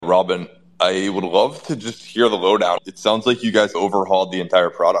Robin, I would love to just hear the lowdown. It sounds like you guys overhauled the entire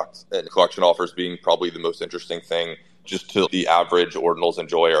product, and collection offers being probably the most interesting thing just to the average ordinals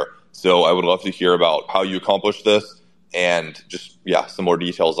enjoyer. So I would love to hear about how you accomplished this and just, yeah, some more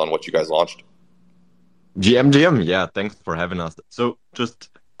details on what you guys launched. GM, yeah, thanks for having us. So, just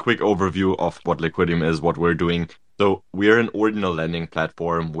quick overview of what Liquidium is, what we're doing. So, we're an ordinal lending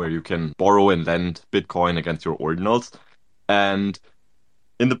platform where you can borrow and lend Bitcoin against your ordinals. And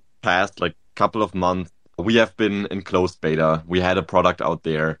in the past, like couple of months, we have been in closed beta. We had a product out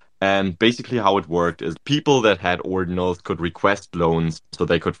there. And basically, how it worked is people that had ordinals could request loans. So,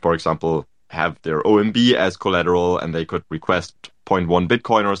 they could, for example, have their OMB as collateral and they could request zero point 0.1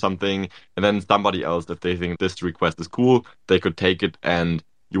 Bitcoin or something. And then somebody else, if they think this request is cool, they could take it and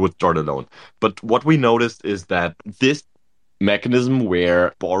you would start a loan. But what we noticed is that this mechanism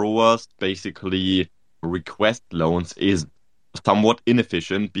where borrowers basically request loans is somewhat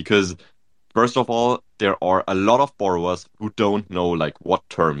inefficient because first of all, there are a lot of borrowers who don't know like what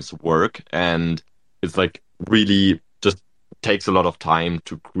terms work, and it's like really just takes a lot of time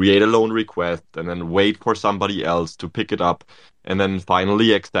to create a loan request and then wait for somebody else to pick it up and then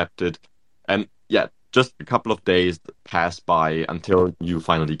finally accept it. And yeah, just a couple of days pass by until you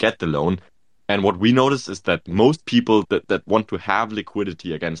finally get the loan. And what we notice is that most people that want to have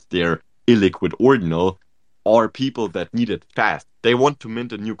liquidity against their illiquid ordinal are people that need it fast. They want to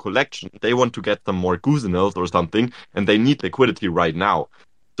mint a new collection. They want to get some more Goosenils or something, and they need liquidity right now.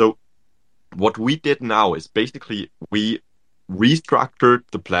 So what we did now is basically we restructured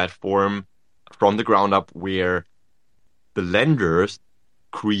the platform from the ground up where the lenders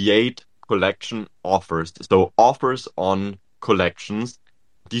create collection offers. So offers on collections.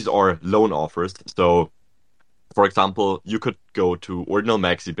 These are loan offers. So for example, you could go to Ordinal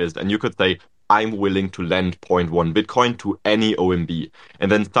MaxiBiz and you could say, I'm willing to lend zero point 0.1 Bitcoin to any OMB.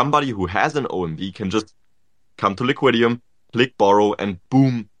 And then somebody who has an OMB can just come to Liquidium, click borrow, and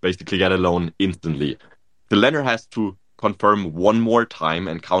boom, basically get a loan instantly. The lender has to confirm one more time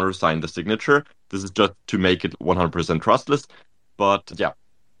and countersign the signature. This is just to make it 100% trustless. But yeah,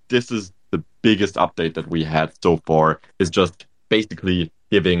 this is the biggest update that we had so far, is just basically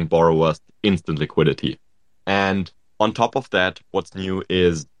giving borrowers instant liquidity. And on top of that, what's new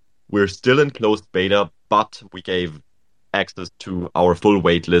is we're still in closed beta, but we gave access to our full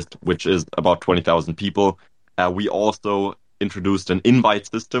waitlist, which is about 20,000 people. We also introduced an invite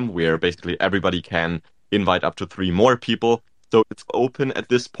system where basically everybody can invite up to 3 more people. So it's open at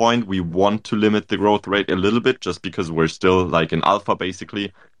this point. We want to limit the growth rate a little bit just because we're still like in alpha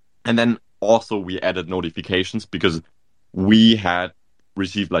basically. And then also we added notifications because we had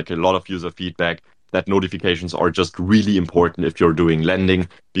received like a lot of user feedback that notifications are just really important if you're doing lending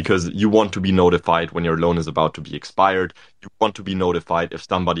because you want to be notified when your loan is about to be expired. You want to be notified if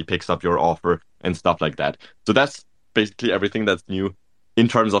somebody picks up your offer and stuff like that. So that's basically everything that's new in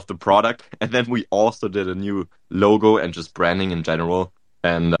terms of the product. And then we also did a new logo and just branding in general.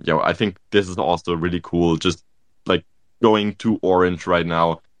 And I think this is also really cool. Just like going to orange right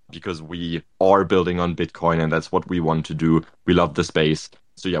now because we are building on Bitcoin and that's what we want to do. We love the space.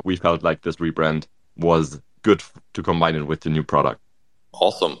 So yeah, we felt like this rebrand was good to combine it with the new product.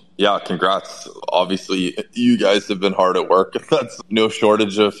 Awesome. Yeah, congrats. Obviously, you guys have been hard at work. That's no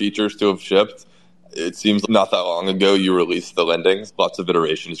shortage of features to have shipped. It seems not that long ago you released the lendings. Lots of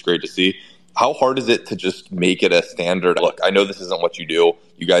iteration is great to see. How hard is it to just make it a standard? Look, I know this isn't what you do.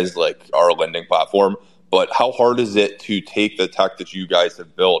 You guys like are a lending platform, but how hard is it to take the tech that you guys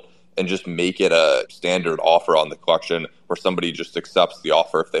have built and just make it a standard offer on the collection where somebody just accepts the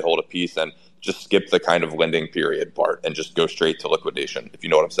offer if they hold a piece and just skip the kind of lending period part and just go straight to liquidation, if you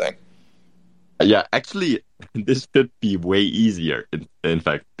know what I'm saying? Yeah, actually, this should be way easier, in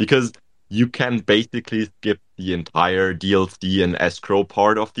fact, because you can basically skip the entire DLC and escrow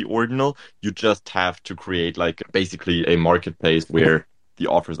part of the ordinal. You just have to create like basically a marketplace where the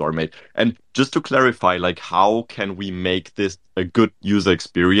offers are made. And just to clarify, like how can we make this a good user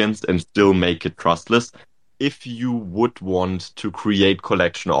experience and still make it trustless? If you would want to create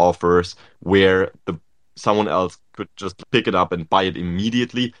collection offers where someone else could just pick it up and buy it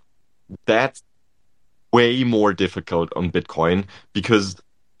immediately, that's way more difficult on Bitcoin because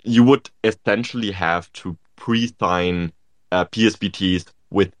you would essentially have to pre-sign PSBTs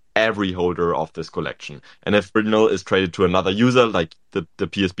with every holder of this collection. And if Ordinal is traded to another user, like the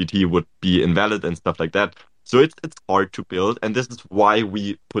PSBT would be invalid and stuff like that. So it's hard to build. And this is why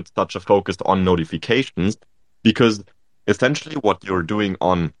we put such a focus on notifications, because essentially what you're doing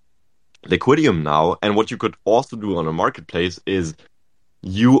on Liquidium now, and what you could also do on a marketplace, is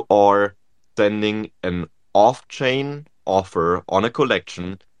you are sending an off-chain offer on a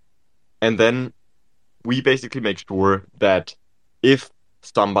collection And then we basically make sure that if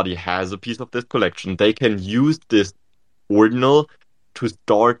somebody has a piece of this collection, they can use this ordinal to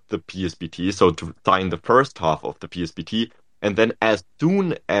start the PSBT, so to sign the first half of the PSBT. And then as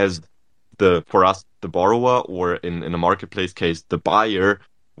soon as for us, the borrower, or in a marketplace case, the buyer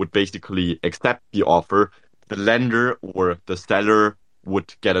would basically accept the offer, the lender or the seller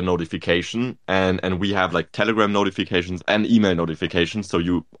would get a notification, and we have like Telegram notifications and email notifications, so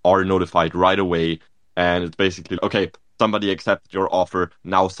you are notified right away, and it's basically, okay, somebody accepts your offer,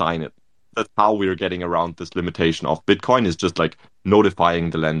 now sign it. That's how we're getting around this limitation of Bitcoin, is just like notifying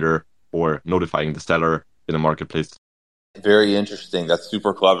the lender or notifying the seller in a marketplace. Very interesting. That's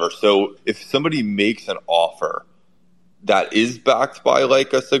super clever. So if somebody makes an offer that is backed by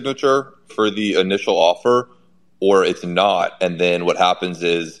like a signature for the initial offer, or it's not, and then what happens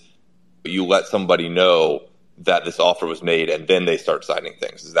is you let somebody know that this offer was made and then they start signing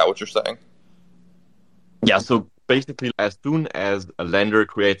things. Is that what you're saying? Yeah, so basically, as soon as a lender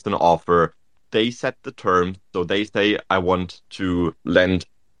creates an offer, they set the terms. So they say, I want to lend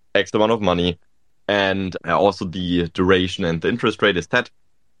X amount of money, and also the duration and the interest rate is set.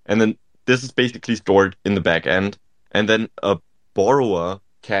 And then this is basically stored in the back end. And then a borrower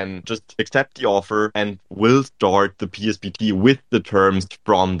can just accept the offer and will start the PSBT with the terms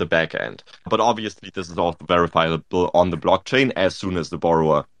from the back end. But obviously, this is also verifiable on the blockchain as soon as the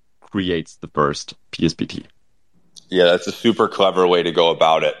borrower creates the first PSBT. Yeah, that's a super clever way to go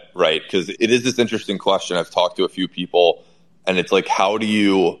about it, right? Because it is this interesting question. I've talked to a few people, and it's like, how do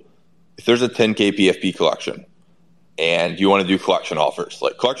you, if there's a 10K PFP collection and you want to do collection offers,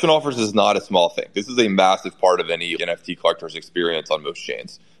 like collection offers is not a small thing. This is a massive part of any NFT collector's experience on most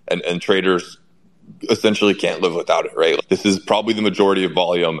chains. And traders essentially can't live without it, right? This is probably the majority of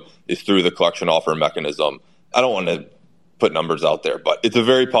volume is through the collection offer mechanism. I don't want to put numbers out there, but it's a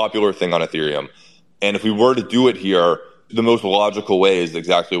very popular thing on Ethereum. And if we were to do it here, the most logical way is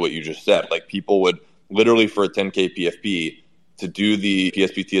exactly what you just said. Like people would literally, for a 10K PFP, to do the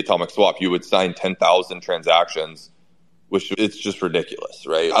PSBT atomic swap, you would sign 10,000 transactions, which it's just ridiculous,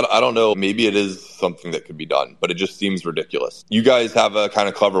 right? I don't know. Maybe it is something that could be done, but it just seems ridiculous. You guys have a kind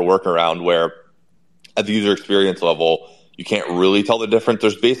of clever workaround where at the user experience level, you can't really tell the difference.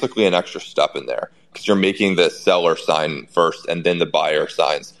 There's basically an extra step in there because you're making the seller sign first and then the buyer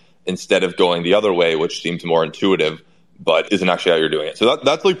signs, instead of going the other way, which seems more intuitive, but isn't actually how you're doing it. So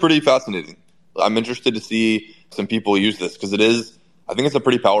that's like pretty fascinating. I'm interested to see some people use this because I think it's a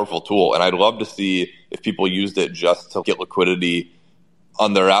pretty powerful tool. And I'd love to see if people used it just to get liquidity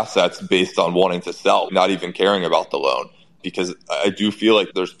on their assets based on wanting to sell, not even caring about the loan. Because I do feel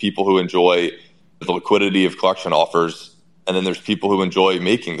like there's people who enjoy the liquidity of collection offers, and then there's people who enjoy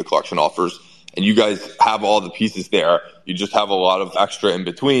making the collection offers. And you guys have all the pieces there. You just have a lot of extra in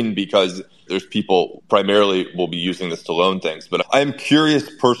between because there's people primarily will be using this to loan things. But I'm curious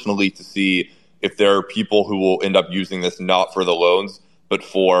personally to see if there are people who will end up using this not for the loans, but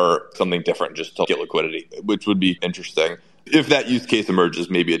for something different, just to get liquidity, which would be interesting. If that use case emerges,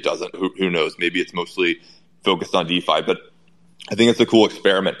 maybe it doesn't. Who knows? Maybe it's mostly focused on DeFi. But I think it's a cool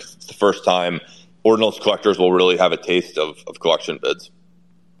experiment. It's the first time ordinals collectors will really have a taste of collection bids.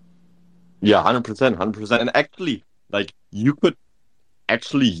 Yeah, 100%, 100%. And actually, like, you could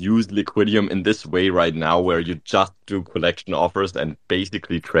actually use Liquidium in this way right now, where you just do collection offers and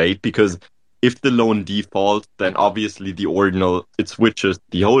basically trade, because if the loan defaults, then obviously the ordinal, it switches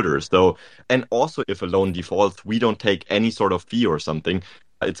the holder. So, and also if a loan defaults, we don't take any sort of fee or something.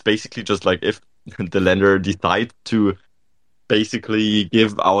 It's basically just like if the lender decides to basically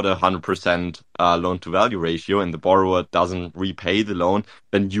give out 100% loan to value ratio and the borrower doesn't repay the loan,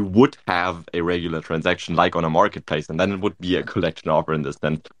 then you would have a regular transaction like on a marketplace, and then it would be a collection offer in this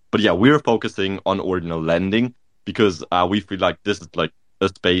sense. But yeah, we're focusing on ordinal lending because we feel like this is like a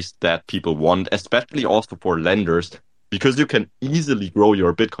space that people want, especially also for lenders, because you can easily grow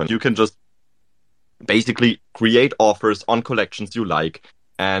your Bitcoin. You can just basically create offers on collections you like,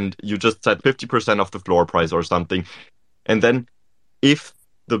 and you just set 50% of the floor price or something. And then if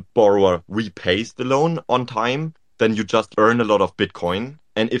the borrower repays the loan on time, then you just earn a lot of Bitcoin.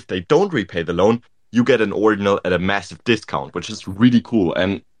 And if they don't repay the loan, you get an ordinal at a massive discount, which is really cool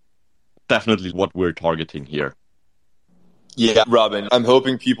and definitely what we're targeting here. Yeah, Robin, I'm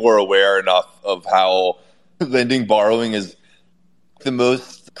hoping people are aware enough of how lending borrowing is the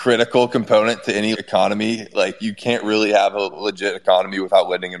most critical component to any economy. Like, you can't really have a legit economy without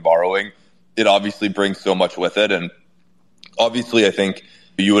lending and borrowing. It obviously brings so much with it. And obviously, I think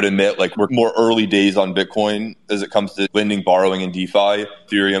you would admit, like, we're more early days on Bitcoin as it comes to lending, borrowing, and DeFi.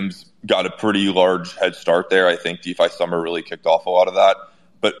 Ethereum's got a pretty large head start there. I think DeFi Summer really kicked off a lot of that.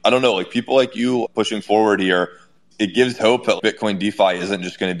 But I don't know, like people like you pushing forward here, it gives hope that Bitcoin DeFi isn't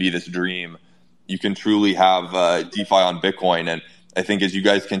just going to be this dream. You can truly have DeFi on Bitcoin. And I think as you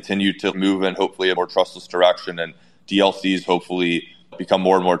guys continue to move in hopefully a more trustless direction and DLCs hopefully become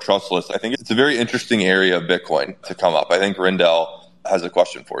more and more trustless, I think it's a very interesting area of Bitcoin to come up. I think Rindell has a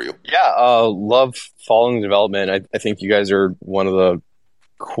question for you. Yeah, love following the development. I think you guys are one of the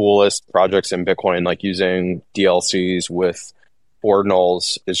coolest projects in Bitcoin, like using DLCs with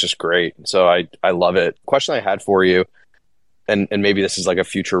ordinals is just great. So I love it. Question I had for you, and maybe this is like a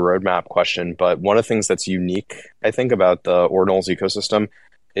future roadmap question, but one of the things that's unique, I think, about the ordinals ecosystem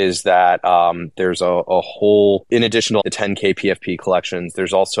is that there's a whole, in addition to the 10K PFP collections,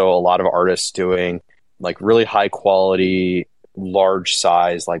 there's also a lot of artists doing like really high quality, large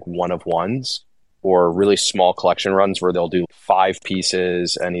size, like one of ones, or really small collection runs where they'll do 5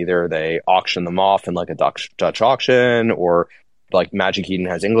 pieces and either they auction them off in like a Dutch auction, or like Magic Eden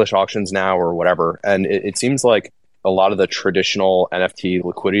has English auctions now or whatever. And it seems like a lot of the traditional NFT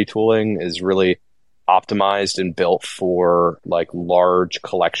liquidity tooling is really optimized and built for like large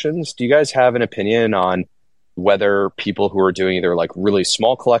collections. Do you guys have an opinion on whether people who are doing either like really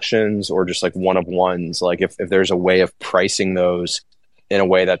small collections or just like one of ones, like if there's a way of pricing those in a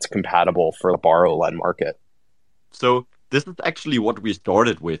way that's compatible for the borrow lend market? So this is actually what we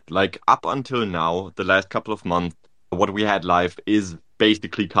started with. Like up until now, the last couple of months, what we had live is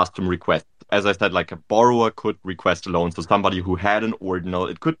basically custom requests. As I said, like a borrower could request a loan. So somebody who had an ordinal,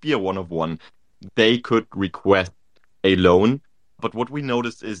 it could be a one of one, they could request a loan. But what we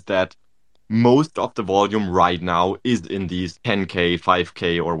noticed is that most of the volume right now is in these 10K,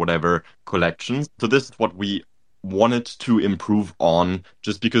 5K, or whatever collections. So this is what we wanted to improve on,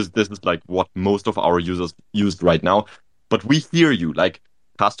 just because this is like what most of our users used right now. But we hear you, like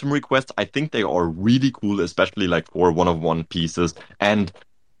custom requests, I think they are really cool, especially like for one of one pieces and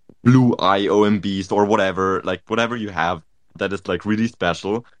blue eye OMBs or whatever, like whatever you have that is like really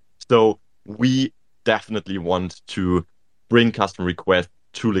special. So we definitely want to bring custom requests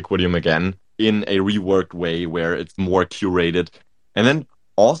to Liquidium again in a reworked way where it's more curated. And then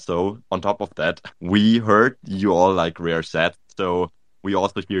also, on top of that, we heard you all like rare sets, so we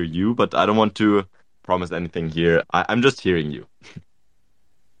also hear you, but I don't want to promise anything here. I'm just hearing you.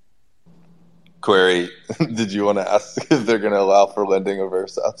 Query, did you want to ask if they're going to allow for lending of rare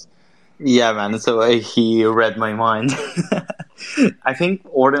sets? Yeah, man. So he read my mind. I think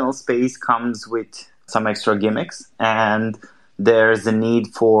ordinal space comes with some extra gimmicks, and there's a need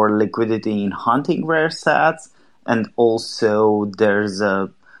for liquidity in hunting rare sets, and also there's a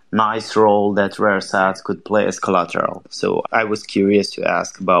nice role that rare sets could play as collateral. So I was curious to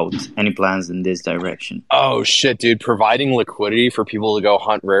ask about any plans in this direction. Oh shit, dude. Providing liquidity for people to go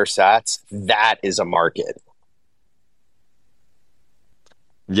hunt rare sats, that is a market.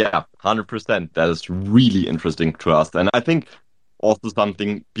 Yeah, 100%. That is really interesting to us. And I think also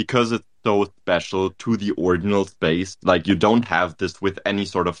something, because it's so special to the ordinal space, like you don't have this with any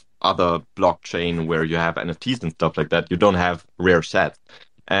sort of other blockchain where you have NFTs and stuff like that. You don't have rare sets.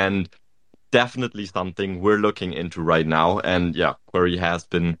 And definitely something we're looking into right now. And yeah, Query has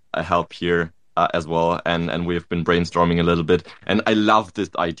been a help here as well. And we've been brainstorming a little bit. And I love this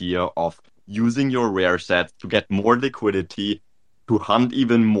idea of using your rare sets to get more liquidity, to hunt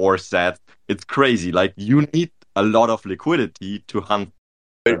even more sets. It's crazy. Like you need a lot of liquidity to hunt.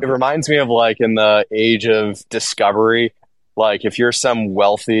 It reminds me of like in the age of discovery, like if you're some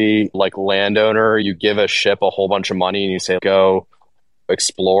wealthy like landowner, you give a ship a whole bunch of money and you say, go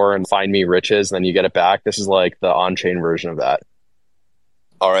explore and find me riches, and then you get it back. This is like the on-chain version of that.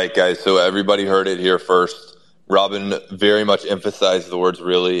 All right, guys. So everybody heard it here first. Robin very much emphasized the words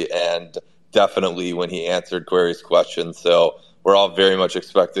really and definitely when he answered Query's question. So we're all very much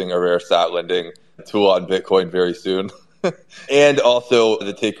expecting a rare sat lending tool on Bitcoin very soon. And also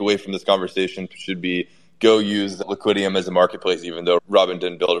the takeaway from this conversation should be go use Liquidium as a marketplace, even though Robin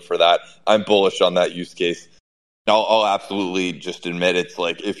didn't build it for that. I'm bullish on that use case. I'll absolutely just admit it's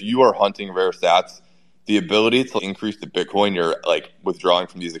like if you are hunting rare sats, the ability to increase the Bitcoin you're like withdrawing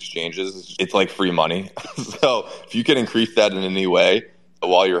from these exchanges, it's like free money. So if you can increase that in any way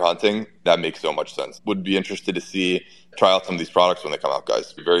while you're hunting, that makes so much sense. Would be interested to try out some of these products when they come out,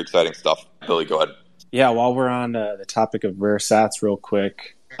 guys. Very exciting stuff. Billy, go ahead. Yeah, while we're on the topic of rare sats real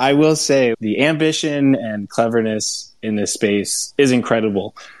quick, I will say the ambition and cleverness in this space is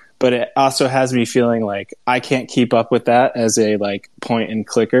incredible. But it also has me feeling like I can't keep up with that as a like point and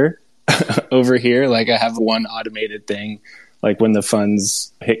clicker over here. Like I have one automated thing, like when the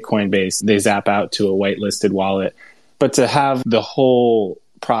funds hit Coinbase, they zap out to a whitelisted wallet. But to have the whole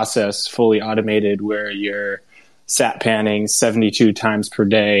process fully automated where you're sat panning 72 times per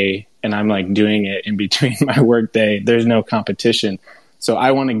day, and I'm like doing it in between my work day. There's no competition. So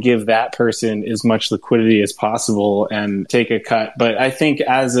I want to give that person as much liquidity as possible and take a cut. But I think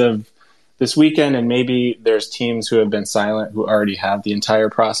as of this weekend, and maybe there's teams who have been silent who already have the entire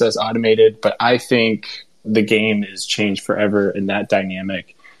process automated, but I think the game is changed forever in that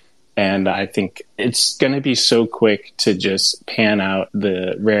dynamic. And I think it's going to be so quick to just pan out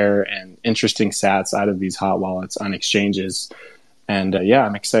the rare and interesting sats out of these hot wallets on exchanges. And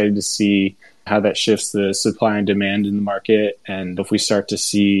I'm excited to see how that shifts the supply and demand in the market. And if we start to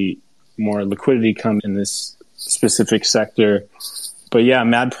see more liquidity come in this specific sector. But yeah,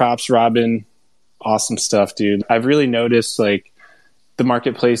 mad props, Robin. Awesome stuff, dude. I've really noticed like the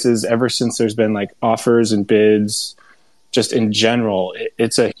marketplaces ever since there's been like offers and bids, just in general,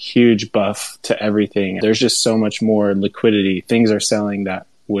 it's a huge buff to everything. There's just so much more liquidity. Things are selling that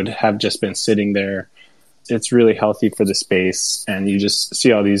would have just been sitting there. It's really healthy for the space. And you just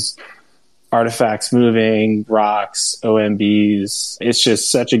see all these artifacts moving, rocks, OMBs. It's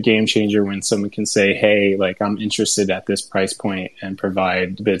just such a game changer when someone can say, hey, like I'm interested at this price point and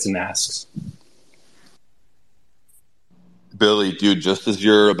provide bids and asks. Billy, dude, just as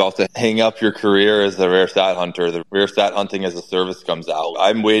you're about to hang up your career as a rare stat hunter, the rare stat hunting as a service comes out.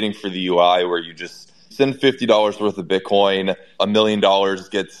 I'm waiting for the UI where you just send $50 worth of Bitcoin, $1 million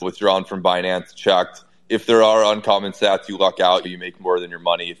gets withdrawn from Binance, checked. If there are uncommon stats, you luck out, you make more than your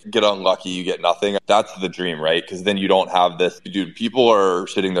money. If you get unlucky, you get nothing. That's the dream, right? Because then you don't have this. Dude, people are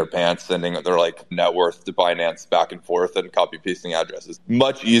shitting their pants, sending their like net worth to Binance back and forth and copy pasting addresses.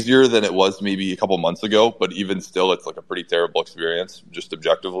 Much easier than it was maybe a couple months ago, but even still, it's like a pretty terrible experience, just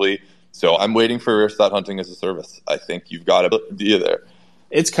objectively. So I'm waiting for rare stat hunting as a service. I think you've got an idea there.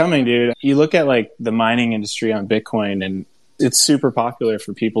 It's coming, dude. You look at like the mining industry on Bitcoin, and it's super popular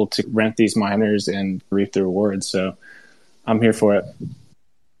for people to rent these miners and reap the rewards. So I'm here for it.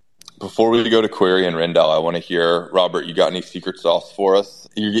 Before we go to Query and Rendell, I want to hear, Robert, you got any secret sauce for us?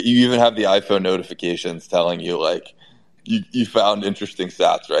 You even have the iPhone notifications telling you like you found interesting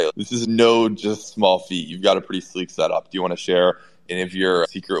stats, right? This is no just small feat. You've got a pretty sleek setup. Do you want to share any of your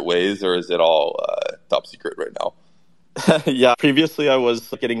secret ways, or is it all top secret right now? Yeah, previously I was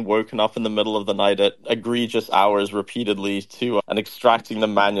getting woken up in the middle of the night at egregious hours repeatedly and extracting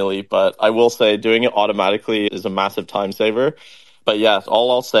them manually. But I will say doing it automatically is a massive time saver. But yes,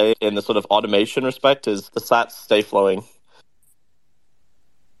 all I'll say in the sort of automation respect is the sats stay flowing.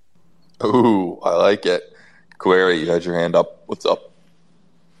 Ooh, I like it. Query, you had your hand up. What's up?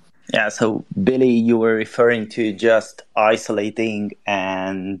 Yeah, so Billy, you were referring to just isolating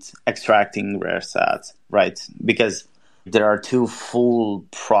and extracting rare sats, right? Because there are two full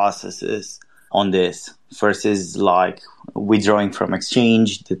processes on this. First is like withdrawing from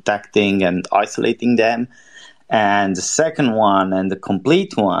exchange, detecting and isolating them. And the second one, and the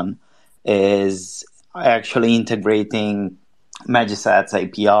complete one, is actually integrating Magisats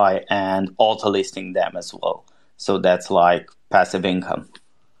API and auto-listing them as well. So that's like passive income.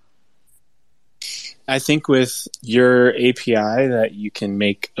 I think with your API that you can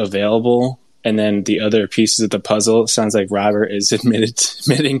make available, and then the other pieces of the puzzle, it sounds like Robert is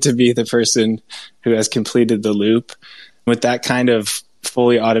admitting to be the person who has completed the loop. With that kind of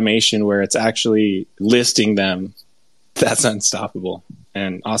fully automation where it's actually listing them, that's unstoppable.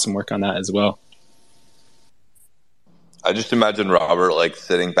 And awesome work on that as well. I just imagine Robert like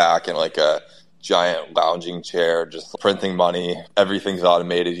sitting back in like a giant lounging chair, just printing money. Everything's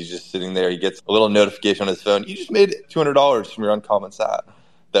automated. He's just sitting there. He gets a little notification on his phone. You just made $200 from your uncommon sat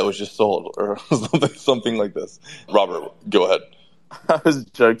that was just sold, or something like this. Robert, go ahead. I was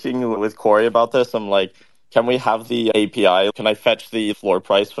joking with Corey about this. I'm like, can we have the API? Can I fetch the floor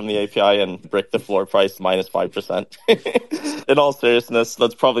price from the API and brick the floor price minus 5%? In all seriousness,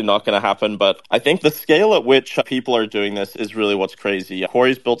 that's probably not going to happen. But I think the scale at which people are doing this is really what's crazy.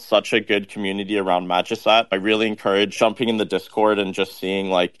 Corey's built such a good community around Magisat. I really encourage jumping in the Discord and just seeing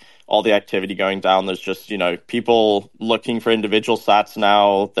like all the activity going down. There's just, people looking for individual sats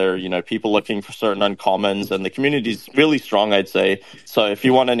now. There are, people looking for certain uncommons, and the community's really strong, I'd say. So if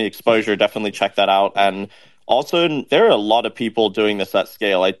you want any exposure, definitely check that out. And also, there are a lot of people doing this at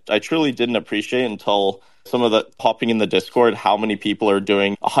scale. I truly didn't appreciate until some of the popping in the Discord how many people are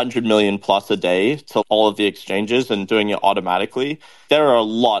doing 100 million plus a day to all of the exchanges and doing it automatically. There are a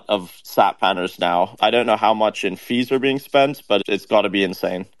lot of sat panners now. I don't know how much in fees are being spent, but it's got to be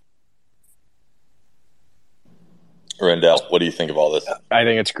insane. Rendell, what do you think of all this? I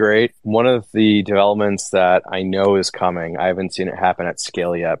think it's great. One of the developments that I know is coming, I haven't seen it happen at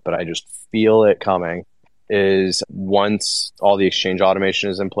scale yet, but I just feel it coming, is once all the exchange automation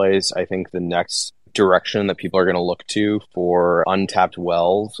is in place, I think the next direction that people are going to look to for untapped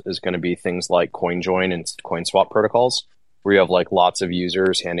wells is going to be things like CoinJoin and CoinSwap protocols, where you have like lots of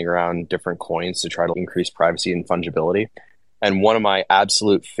users handing around different coins to try to increase privacy and fungibility. And one of my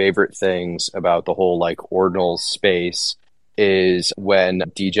absolute favorite things about the whole like ordinal space is when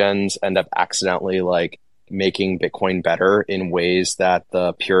degens end up accidentally like making Bitcoin better in ways that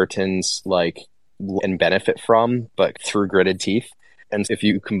the Puritans like and benefit from, but through gritted teeth. And if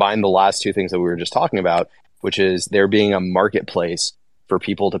you combine the last two things that we were just talking about, which is there being a marketplace for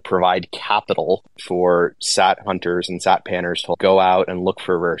people to provide capital for sat hunters and sat panners to go out and look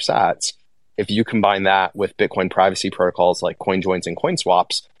for rare sats. If you combine that with Bitcoin privacy protocols like CoinJoins and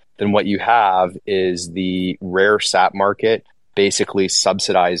CoinSwaps, then what you have is the rare sat market basically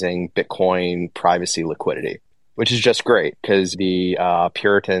subsidizing Bitcoin privacy liquidity, which is just great because the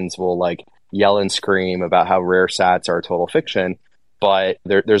Puritans will like yell and scream about how rare sats are a total fiction, but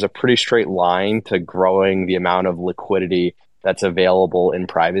there's a pretty straight line to growing the amount of liquidity that's available in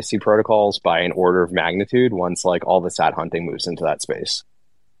privacy protocols by an order of magnitude once like all the sat hunting moves into that space.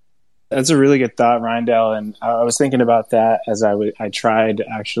 That's a really good thought, Rindell. And I was thinking about that as I tried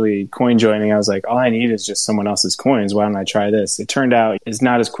actually coin joining. I was like, all I need is just someone else's coins. Why don't I try this? It turned out it's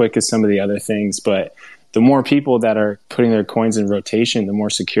not as quick as some of the other things, but the more people that are putting their coins in rotation, the more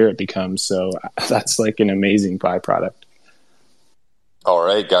secure it becomes. So that's like an amazing byproduct. All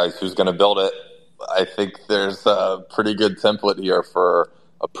right, guys, who's going to build it? I think there's a pretty good template here for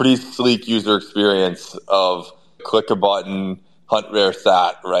a pretty sleek user experience of click a button, hunt rare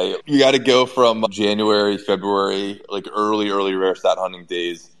sat, right? You got to go from January, February, like early rare sat hunting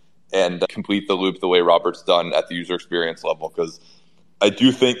days and complete the loop the way Robert's done at the user experience level. Because I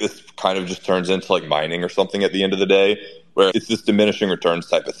do think this kind of just turns into like mining or something at the end of the day, where it's this diminishing returns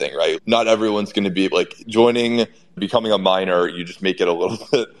type of thing, right? Not everyone's going to be like becoming a miner. You just make it a little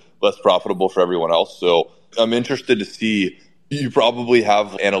bit less profitable for everyone else. So I'm interested to see, you probably have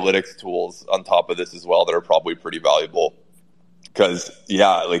analytics tools on top of this as well that are probably pretty valuable. Because,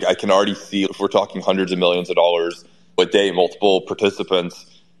 yeah, like I can already see if we're talking hundreds of millions of dollars a day, multiple participants,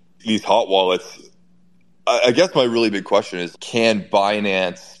 these hot wallets. I guess my really big question is, can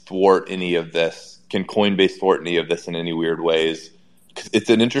Binance thwart any of this? Can Coinbase thwart any of this in any weird ways? 'Cause it's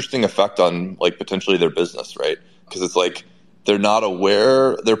an interesting effect on like potentially their business, right? Because it's like they're not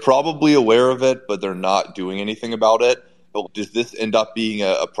aware. They're probably aware of it, but they're not doing anything about it. But does this end up being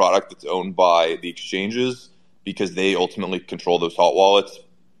a product that's owned by the exchanges because they ultimately control those hot wallets?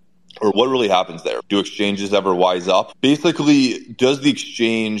 Or what really happens there? Do exchanges ever wise up? Basically, does the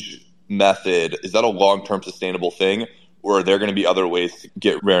exchange method, is that a long-term sustainable thing? Or are there going to be other ways to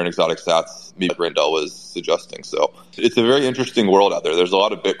get rare and exotic sats, maybe Rindell was suggesting? So it's a very interesting world out there. There's a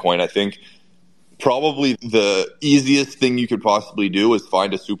lot of Bitcoin. I think probably the easiest thing you could possibly do is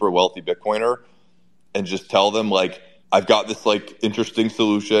find a super wealthy Bitcoiner and just tell them, like, I've got this like interesting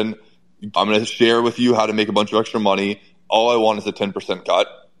solution. I'm going to share with you how to make a bunch of extra money. All I want is a 10% cut.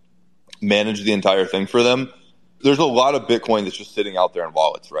 Manage the entire thing for them. There's a lot of Bitcoin that's just sitting out there in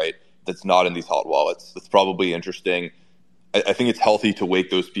wallets, right? That's not in these hot wallets. That's probably interesting. I think it's healthy to wake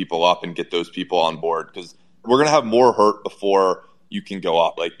those people up and get those people on board, because we're going to have more hurt before you can go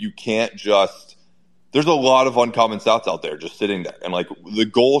up. Like, you can't just, there's a lot of uncommon sats out there just sitting there. And like, the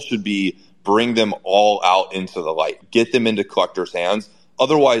goal should be bring them all out into the light, get them into collectors' hands.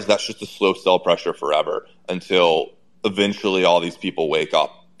 Otherwise, that's just a slow sell pressure forever until eventually all these people wake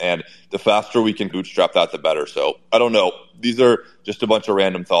up. And the faster we can bootstrap that, the better. So I don't know. These are just a bunch of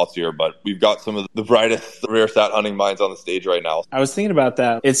random thoughts here, but we've got some of the brightest rare sat hunting minds on the stage right now. I was thinking about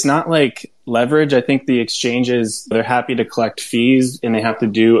that. It's not like leverage. I think the exchanges, they're happy to collect fees and they have to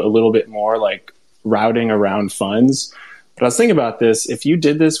do a little bit more like routing around funds. But I was thinking about this. If you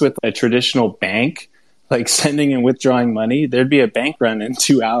did this with a traditional bank, like sending and withdrawing money, there'd be a bank run in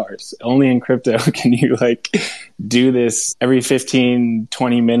 2 hours. Only in crypto can you like do this every 15,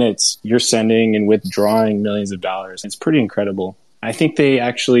 20 minutes. You're sending and withdrawing millions of dollars. It's pretty incredible. I think they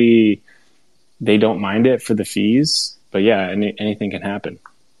don't mind it for the fees, but yeah, anything can happen.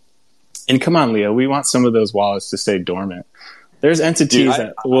 And come on, Leo, we want some of those wallets to stay dormant. There's entities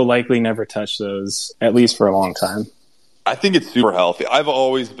that will likely never touch those, at least for a long time. I think it's super healthy. I've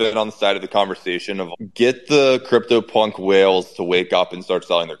always been on the side of the conversation of get the CryptoPunk whales to wake up and start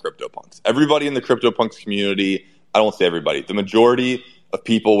selling their CryptoPunks. Everybody in the CryptoPunks community, I don't say everybody, the majority of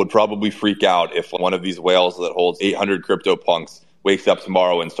people would probably freak out if one of these whales that holds 800 CryptoPunks wakes up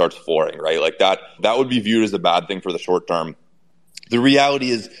tomorrow and starts flooring, right? Like that would be viewed as a bad thing for the short term. The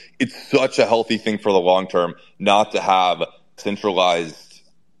reality is it's such a healthy thing for the long term not to have centralized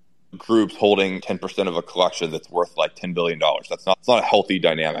groups holding 10% of a collection that's worth like $10 billion. It's not a healthy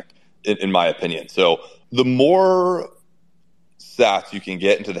dynamic. in my opinion. So the more sats you can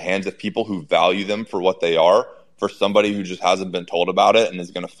get into the hands of people who value them for what they are, for somebody who just hasn't been told about it and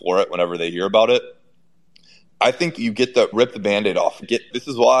is going to floor it whenever they hear about it, I think you get to rip the Band-Aid off. This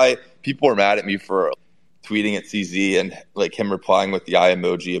is why people are mad at me for tweeting at CZ and like him replying with the eye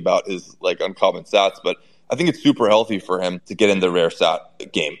emoji about his like uncommon sats. But I think it's super healthy for him to get in the rare sat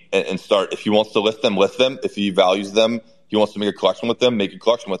game and start. If he wants to list them, list them. If he values them, he wants to make a collection with them, make a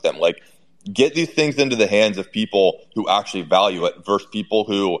collection with them. Like, get these things into the hands of people who actually value it versus people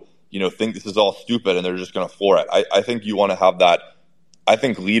who, think this is all stupid and they're just going to floor it. I think you want to have that. I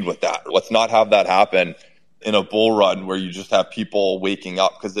think lead with that. Let's not have that happen in a bull run where you just have people waking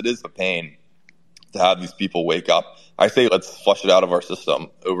up, because it is a pain to have these people wake up. I say let's flush it out of our system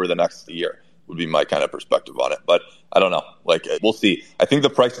over the next year would be my kind of perspective on it. But I don't know. Like, we'll see. I think the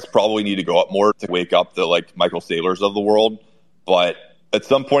prices probably need to go up more to wake up the like Michael Saylors of the world. But at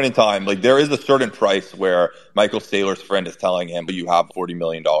some point in time, like, there is a certain price where Michael Saylor's friend is telling him, but you have $40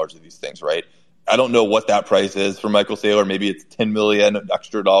 million of these things, right? I don't know what that price is for Michael Saylor. Maybe it's 10 million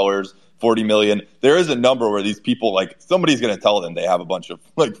extra dollars, 40 million. There is a number where these people, like, somebody's going to tell them they have a bunch of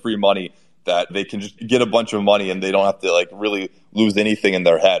like free money, that they can just get a bunch of money and they don't have to like really lose anything in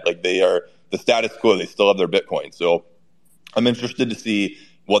their head. Like, they are the status quo. They still have their Bitcoin. So I'm interested to see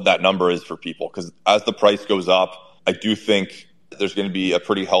what that number is for people, because as the price goes up, I do think there's going to be a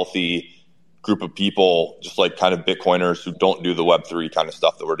pretty healthy group of people, just like kind of Bitcoiners who don't do the Web3 kind of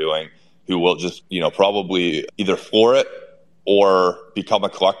stuff that we're doing, who will just, probably either floor it or become a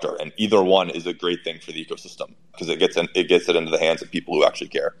collector. And either one is a great thing for the ecosystem, because it gets it into the hands of people who actually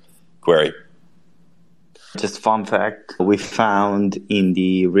care. Query. Just fun fact, we found in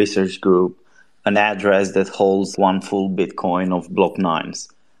the research group an address that holds one full Bitcoin of block 9s.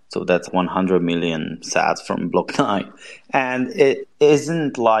 So that's 100 million sats from block 9. And it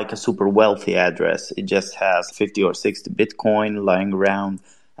isn't like a super wealthy address. It just has 50 or 60 Bitcoin lying around.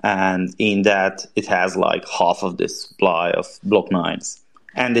 And in that, it has like half of this supply of block 9s.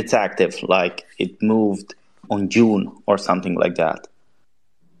 And it's active, like it moved on June or something like that.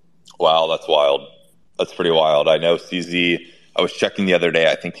 Wow, that's wild. That's pretty wild. I know CZ, I was checking the other day,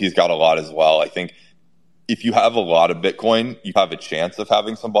 I think he's got a lot as well. I think if you have a lot of Bitcoin, you have a chance of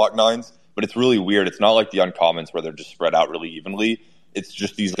having some block 9s, but it's really weird. It's not like the uncommons where they're just spread out really evenly. It's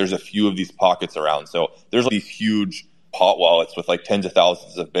just there's a few of these pockets around. So there's these huge hot wallets with like tens of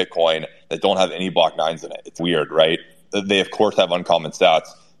thousands of Bitcoin that don't have any block 9s in it. It's weird, right? They of course have uncommon sats,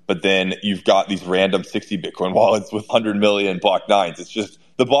 but then you've got these random 60 Bitcoin wallets with 100 million block 9s. It's just,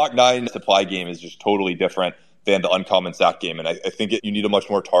 the block 9 supply game is just totally different than the uncommon sat game. And I think you need a much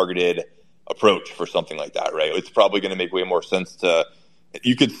more targeted approach for something like that, right? It's probably going to make way more sense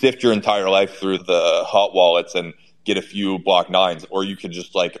you could sift your entire life through the hot wallets and get a few block 9s, or you could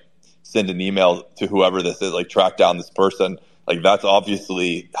just like send an email to whoever this is, like track down this person. Like, that's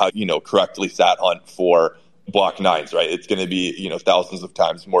obviously how, correctly sat hunt for block 9s, right? It's going to be, thousands of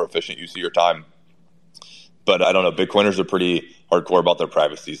times more efficient use of your time. But I don't know, Bitcoiners are pretty hardcore about their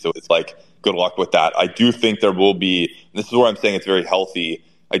privacy. So it's like, good luck with that. I do think there will be, this is where I'm saying it's very healthy.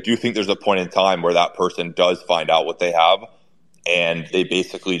 I do think there's a point in time where that person does find out what they have and they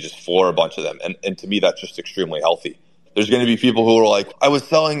basically just floor a bunch of them. And to me, that's just extremely healthy. There's going to be people who are like, I was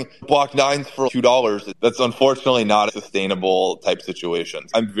selling block 9s for $2. That's unfortunately not a sustainable type situation.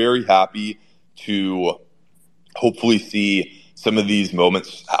 I'm very happy to hopefully see some of these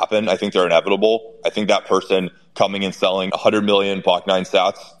moments happen. I think they're inevitable. I think that person coming and selling 100 million block 9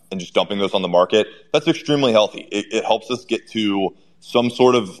 sats and just dumping those on the market, that's extremely healthy. It helps us get to some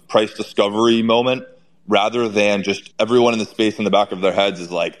sort of price discovery moment, rather than just everyone in the space in the back of their heads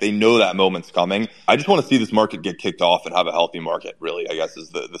is like, they know that moment's coming. I just want to see this market get kicked off and have a healthy market, really, I guess is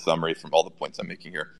the summary from all the points I'm making here.